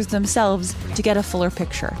characters themselves to get a fuller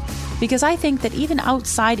picture. Because I think that even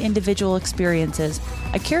outside individual experiences,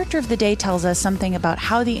 a character of the day tells us something about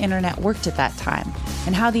how the internet worked at that time,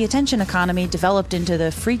 and how the attention economy developed into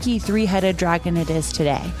the freaky three-headed dragon it is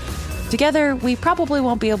today. Together, we probably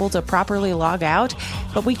won't be able to properly log out,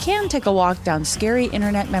 but we can take a walk down scary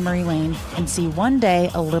internet memory lane and see one day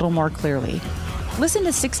a little more clearly. Listen to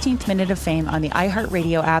 16th Minute of Fame on the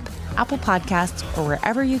iHeartRadio app, Apple Podcasts, or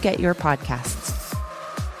wherever you get your podcasts.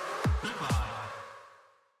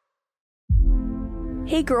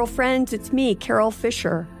 Hey girlfriends, it's me, Carol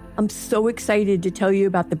Fisher. I'm so excited to tell you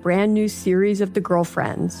about the brand new series of The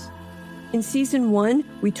Girlfriends. In season 1,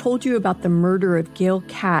 we told you about the murder of Gail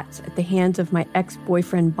Katz at the hands of my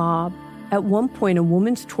ex-boyfriend Bob. At one point, a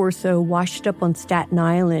woman's torso washed up on Staten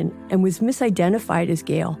Island and was misidentified as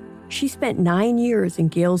Gail. She spent 9 years in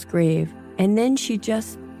Gail's grave, and then she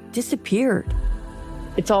just disappeared.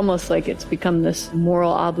 It's almost like it's become this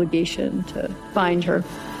moral obligation to find her.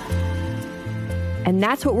 And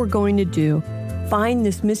that's what we're going to do. Find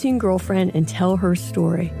this missing girlfriend and tell her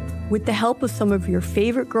story. With the help of some of your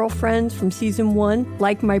favorite girlfriends from season 1,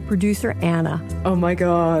 like my producer Anna. Oh my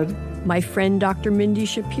God. My friend Dr. Mindy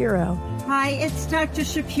Shapiro. Hi, it's Dr.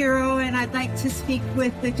 Shapiro, and I'd like to speak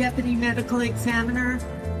with the deputy medical examiner.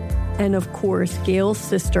 And of course, Gail's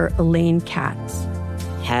sister, Elaine Katz.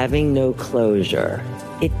 Having no closure,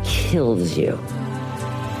 it kills you.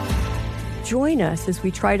 Join us as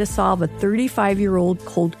we try to solve a 35-year-old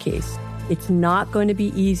cold case. It's not going to be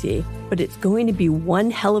easy, but it's going to be one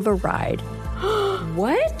hell of a ride.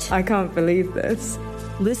 What? I can't believe this.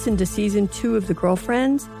 Listen to season 2 of The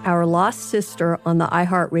Girlfriends, Our Lost Sister on the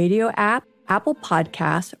iHeartRadio app, Apple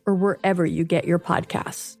Podcasts, or wherever you get your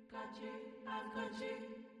podcasts.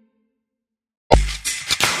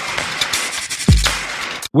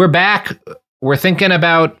 We're back. We're thinking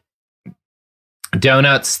about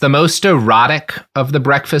donuts, the most erotic of the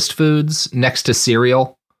breakfast foods, next to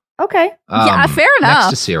cereal. Okay. Yeah, fair enough. Next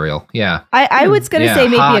to cereal, yeah. I was going to say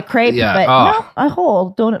maybe hot, a crepe, yeah. but no, a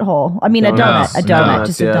whole donut hole. I mean, Donuts. a donut, Donuts,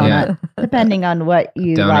 just a yeah. donut, depending on what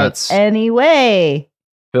you Donuts. like. Anyway.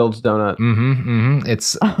 Phil's donut.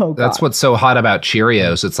 It's that's what's so hot about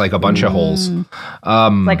Cheerios. It's like a bunch of holes. It's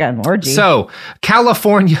like an orgy. So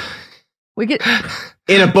California, we get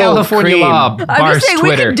in a bowl California of cream. law I'm bars just saying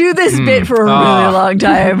Twitter. we could do this bit for a really long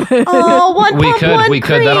time. Oh, one we pump, could, one we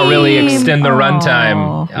could. That'll really extend the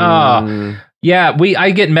runtime. Yeah,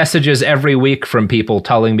 I get messages every week from people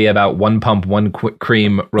telling me about one pump, one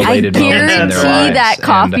cream related moments in their lives. I guarantee that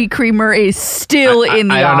coffee creamer is still in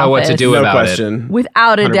the office. I don't know what to do about it.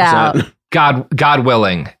 Without a 100%. doubt. God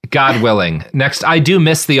willing. Next, I do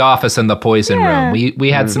miss the office and the poison room.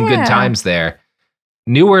 We had some good times there.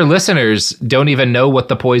 Newer listeners don't even know what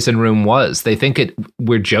the poison room was. They think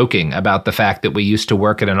we're joking about the fact that we used to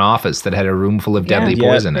work at an office that had a room full of deadly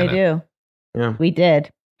poison in it. They do. Yeah. We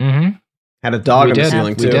did. Mm-hmm. Had a dog on the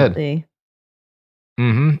ceiling, too. We did.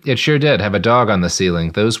 Mm-hmm. It sure did have a dog on the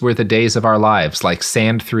ceiling. Those were the days of our lives, like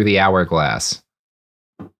sand through the hourglass.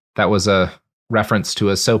 That was a reference to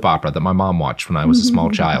a soap opera that my mom watched when I was a small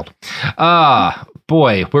child.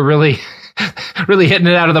 Boy, we're really hitting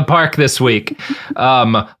it out of the park this week.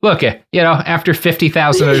 Look, after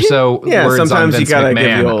 50,000 or so words on Vince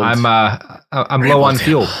McMahon, I'm low on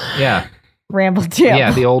fuel. Yeah. Ramble Jam.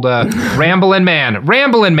 Yeah, the old Ramblin'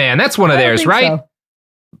 Man. That's one of theirs, right? So.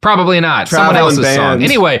 Probably not. Someone else's song.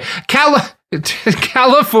 Anyway,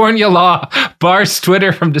 California law bars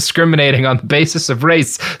Twitter from discriminating on the basis of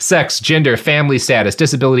race, sex, gender, family status,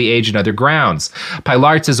 disability, age, and other grounds.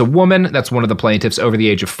 Pilartz is a woman, that's one of the plaintiffs, over the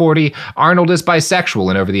age of 40. Arnold is bisexual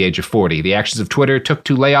and over the age of 40. The actions of Twitter took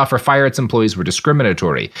to lay off or fire its employees were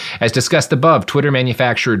discriminatory. As discussed above, Twitter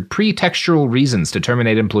manufactured pretextual reasons to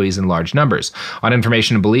terminate employees in large numbers. On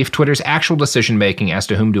information and belief, Twitter's actual decision-making as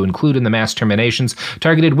to whom to include in the mass terminations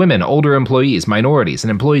targeted women, older employees, minorities,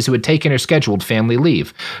 and employees who had taken or scheduled family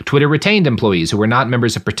leave. Twitter retained employees who were not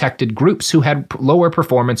members of protected groups who had lower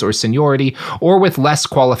performance or seniority or with less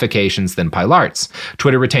qualifications than Pilartz.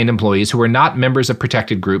 Twitter retained employees who were not members of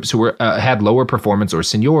protected groups who were had lower performance or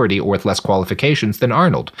seniority or with less qualifications than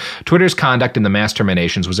Arnold. Twitter's conduct in the mass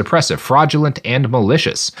terminations was oppressive, fraudulent, and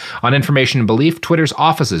malicious. On information and belief, Twitter's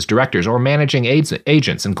offices, directors, or managing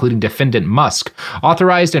agents, including defendant Musk,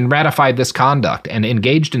 authorized and ratified this conduct and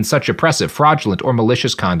engaged in such oppressive, fraudulent, or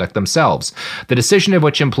malicious conduct themselves. The decision of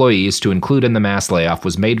which employees to include in the mass layoff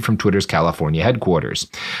was made from Twitter's California headquarters.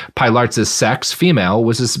 Pilartz's sex, female,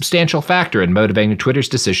 was a substantial factor in motivating Twitter's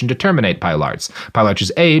decision to terminate Pilartz.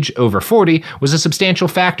 Pilartz's age, over 40, was a substantial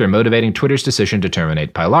factor motivating Twitter's decision to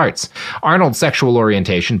terminate Pilartz. Arnold's sexual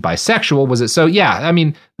orientation, bisexual, was it? So yeah, I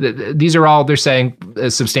mean, these are all, they're saying,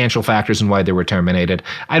 substantial factors in why they were terminated.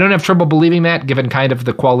 I don't have trouble believing that, given kind of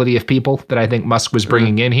the quality of people that I think Musk was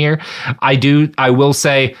bringing in here. I will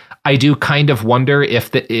say, I do kind of wonder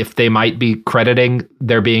if they might be crediting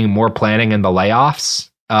there being more planning in the layoffs.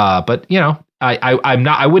 But you know,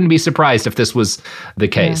 I wouldn't be surprised if this was the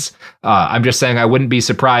case. Yeah. I'm just saying I wouldn't be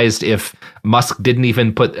surprised if Musk didn't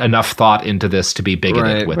even put enough thought into this to be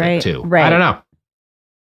bigoted with it too. Right. I don't know.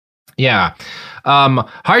 Yeah.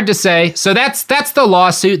 Hard to say. So that's the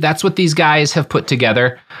lawsuit. That's what these guys have put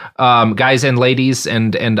together. Guys and ladies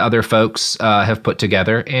and other folks have put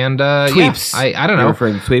together. And tweeps. Yeah, I don't know. You're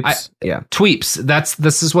referring to tweeps? Yeah. Tweeps.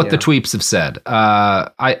 This is what the tweeps have said.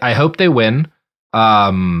 I hope they win.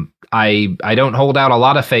 I don't hold out a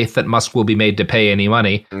lot of faith that Musk will be made to pay any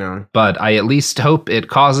money. No. But I at least hope it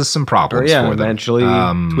causes some problems for them. Eventually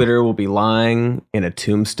Twitter will be lying in a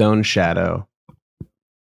tombstone shadow.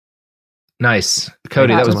 Nice.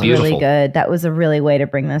 Cody, that was beautiful. Really good. That was a really way to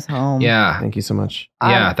bring this home. Yeah. Thank you so much.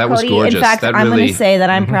 Yeah, that was Cody, gorgeous. In fact, that I'm going to say that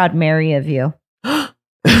I'm proud Mary of you.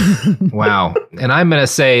 Wow. And I'm going to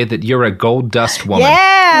say that you're a gold dust woman.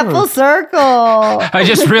 Yeah, full circle. I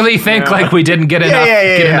just really think like we didn't get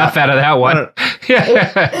enough out of that one.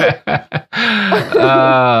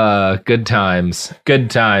 Good times. Good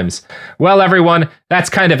times. Well, everyone, that's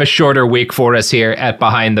kind of a shorter week for us here at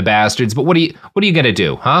Behind the Bastards. But what are you going to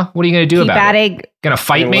do, huh? What are you going to do about it? Going to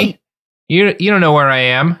fight me? You don't know where I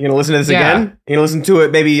am. You going to listen to this again? You going to listen to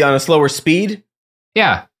it maybe on a slower speed?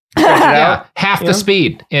 Yeah. Yeah, half the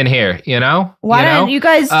speed in here, you know? Why don't you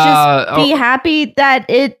guys just be happy that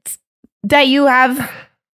you have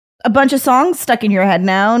a bunch of songs stuck in your head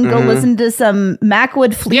now and go listen to some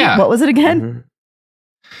Macwood Fleet. Yeah. What was it again?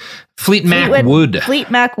 Fleet Mac Wood.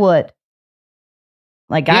 Fleet Mac Wood.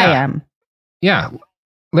 Like I am. Yeah.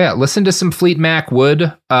 Yeah, listen to some Fleet Mac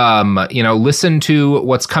Wood. Listen to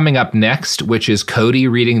what's coming up next, which is Cody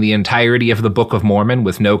reading the entirety of the Book of Mormon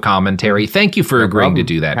with no commentary. Thank you for agreeing to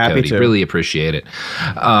do that, Cody. Really appreciate it.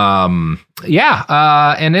 And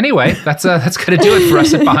anyway, that's gonna do it for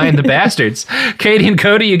us at Behind the Bastards. Katie and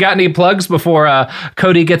Cody, you got any plugs before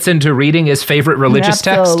Cody gets into reading his favorite religious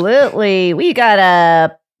text? Absolutely. We got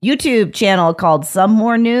a YouTube channel called Some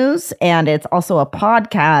More News, and it's also a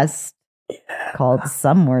podcast called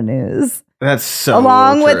Some More News. That's so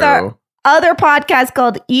along with our other podcast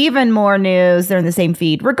called Even More News. They're in the same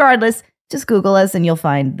feed. Regardless, just Google us and you'll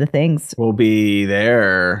find the things. We'll be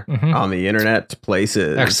there on the internet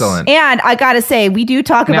places. Excellent. And I gotta say, we do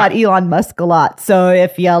talk about Elon Musk a lot. So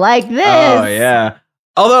if you like this, oh yeah.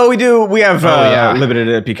 Although we have limited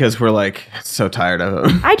it because we're like so tired of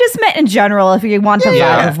him. I just meant in general, if you want to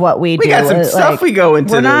vibe of what we do. We got some stuff we go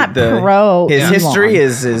into. We're not pro his history,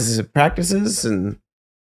 his practices, and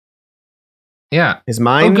his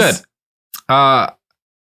minds. Oh, good.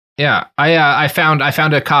 I found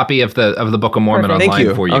a copy of the Book of Mormon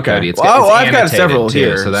online for you, Cody. I've got several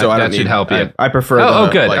here, so that should help you. I prefer.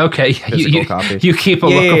 Good. Okay, you keep a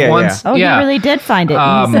look of ones. Oh, you really did find it.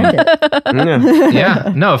 You sent it.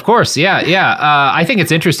 Yeah. No, of course. Yeah. I think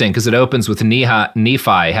it's interesting because it opens with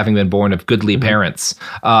Nephi having been born of goodly parents.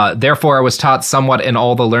 Therefore, I was taught somewhat in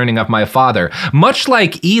all the learning of my father, much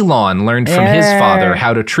like Elon learned from his father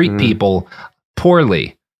how to treat people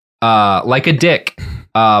poorly, like a dick.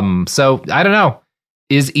 So I don't know.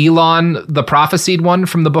 Is Elon the prophesied one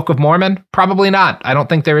from the Book of Mormon? Probably not. I don't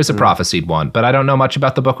think there is a prophesied one, but I don't know much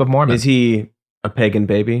about the Book of Mormon. Is he a pagan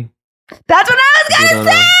baby? That's what I was going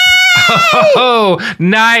to say! Oh,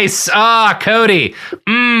 nice. Cody.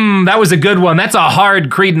 That was a good one. That's a hard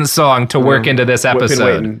Creedence song to work into this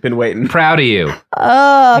episode. Been waiting. Proud of you.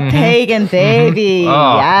 Oh, Pagan Baby.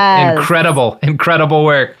 Oh, yes. Incredible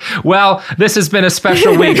work. Well, this has been a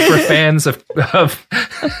special week for fans of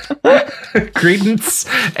Creedence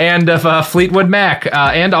and of Fleetwood Mac,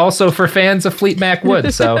 and also for fans of Fleet Mac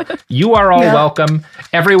Wood. So you are all welcome.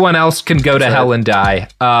 Everyone else can go to hell and die.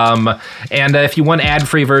 And if you want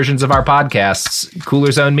ad-free versions of our podcasts,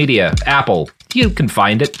 Cooler Zone Media, Apple, you can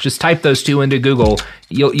find it. Just type those two into Google.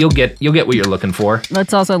 You'll get what you're looking for.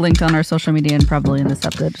 That's also linked on our social media and probably in this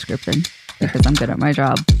episode description because I'm good at my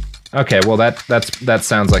job. Okay, well that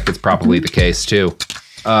sounds like it's probably the case too.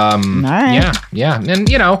 Nice. Yeah, and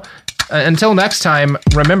until next time,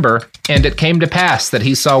 remember, and it came to pass that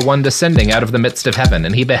he saw one descending out of the midst of heaven,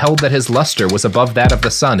 and he beheld that his luster was above that of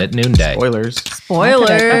the sun at noonday. Spoilers.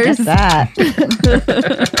 That.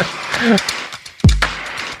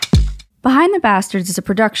 Behind the Bastards is a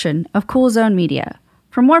production of Cool Zone Media.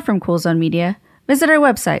 For more from Cool Zone Media, visit our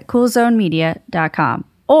website, coolzonemedia.com,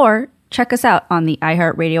 or check us out on the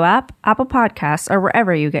iHeartRadio app, Apple Podcasts, or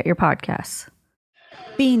wherever you get your podcasts.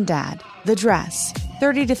 Bean Dad, The Dress,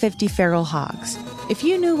 30 to 50 Feral Hogs. If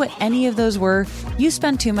you knew what any of those were, you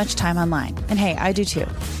spend too much time online. And hey, I do too.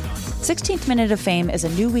 16th Minute of Fame is a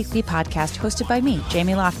new weekly podcast hosted by me,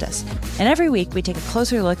 Jamie Loftus. And every week we take a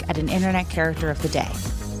closer look at an internet character of the day.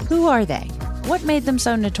 Who are they? What made them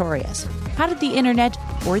so notorious? How did the internet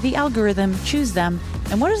or the algorithm choose them?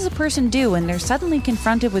 And what does a person do when they're suddenly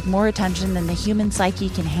confronted with more attention than the human psyche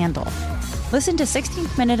can handle? Listen to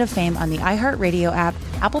 16th Minute of Fame on the iHeartRadio app,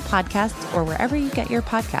 Apple Podcasts, or wherever you get your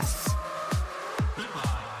podcasts.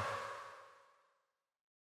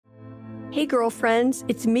 Hey girlfriends,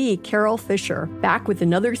 it's me, Carol Fisher, back with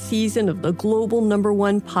another season of the global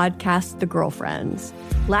 #1 podcast, The Girlfriends.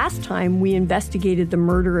 Last time, we investigated the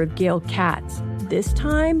murder of Gail Katz. This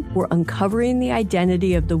time, we're uncovering the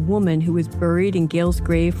identity of the woman who was buried in Gail's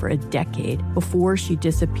grave for a decade before she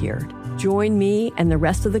disappeared. Join me and the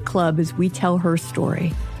rest of the club as we tell her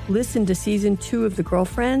story. Listen to Season 2 of The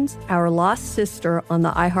Girlfriends, Our Lost Sister on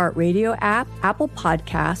the iHeartRadio app, Apple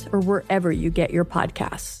Podcasts, or wherever you get your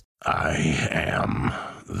podcasts. I am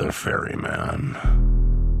the ferryman.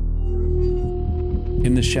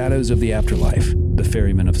 In the shadows of the afterlife, the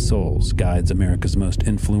ferryman of souls guides America's most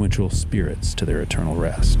influential spirits to their eternal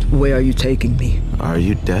rest. Where are you taking me? Are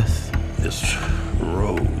you death? This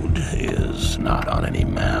road is not on any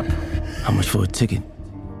map. How much for a ticket?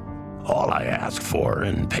 All I ask for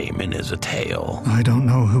in payment is a tale. I don't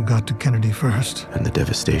know who got to Kennedy first. And the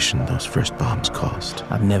devastation those first bombs caused.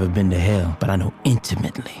 I've never been to hell, but I know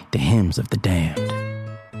intimately the hymns of the damned.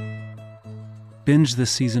 Binge this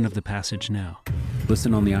season of The Passage now.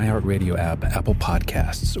 Listen on the iHeartRadio app, Apple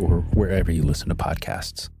Podcasts, or wherever you listen to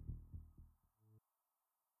podcasts.